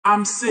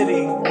I'm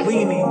sitting,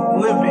 leaning,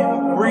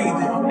 living,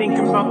 breathing,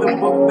 thinking about the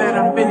book that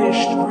I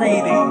finished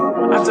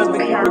reading. I dug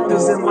the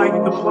characters and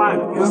liked the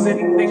plot. Was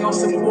anything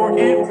else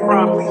important?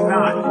 Probably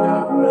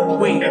not.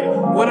 Wait,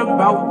 what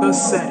about the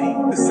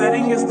setting? The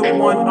setting is the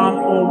one I'm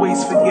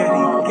always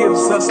forgetting.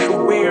 Gives us the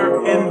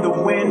where and the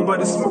when,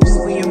 but it's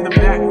mostly in the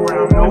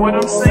background. Know what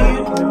I'm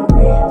saying?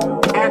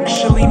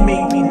 Actually,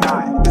 maybe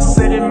not. The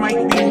setting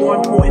might be more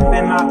important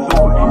than I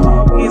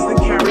thought. Here's the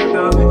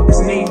character, his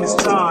name is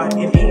Todd,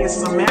 and here's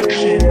some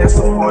action that's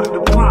a part of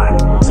the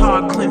plot.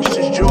 Todd clenched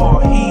his jaw,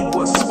 he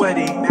was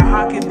sweating. Now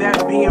how could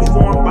that be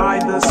informed by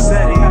the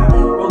setting?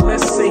 Well,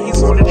 let's say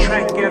he's on a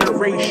track at a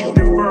race, you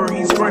infer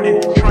he's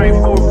running, trying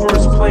for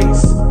first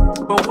place.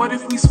 But what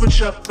if we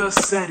switch up the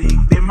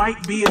setting? There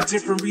might be a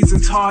different reason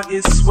Todd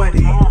is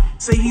sweating.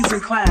 Say he's in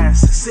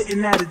class,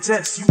 sitting at a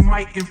desk. You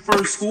might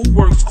infer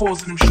schoolwork's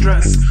causing him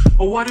stress.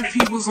 Or what if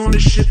he was on a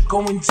ship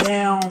going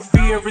down?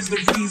 Fear is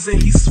the reason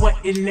he's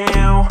sweating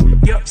now.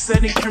 Yup,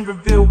 setting can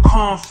reveal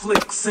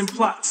conflicts and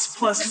plots,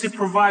 plus it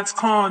provides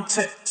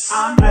context.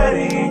 I'm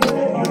ready, you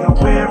know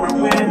where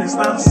and when it's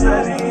not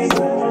setting.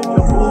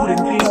 The mood and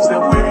themes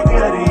that we're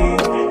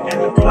getting,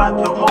 and the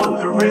plot the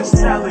author is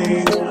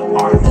telling,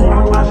 are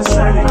informed by the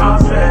setting.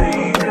 I'm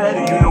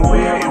ready, you know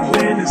where and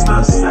when it's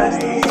not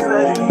setting.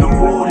 The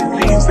mood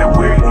and themes that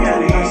we're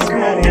getting,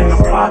 and the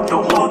plot the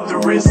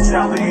author is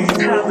telling,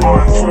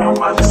 are informed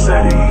by the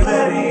setting.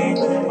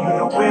 You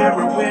know where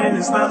and when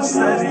it's not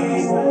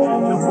setting.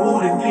 The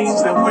mood and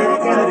themes that we're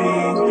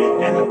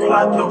getting, and the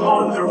plot the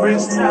author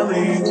is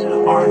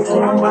telling, are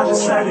informed by the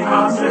setting.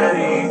 I'm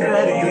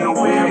ready, you know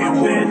where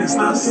and when it's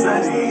not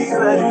setting.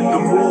 The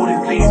mood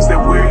and themes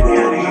that we're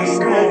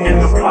getting,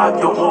 and the plot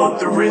the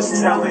author is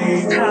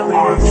telling,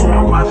 are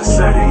informed by the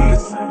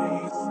setting.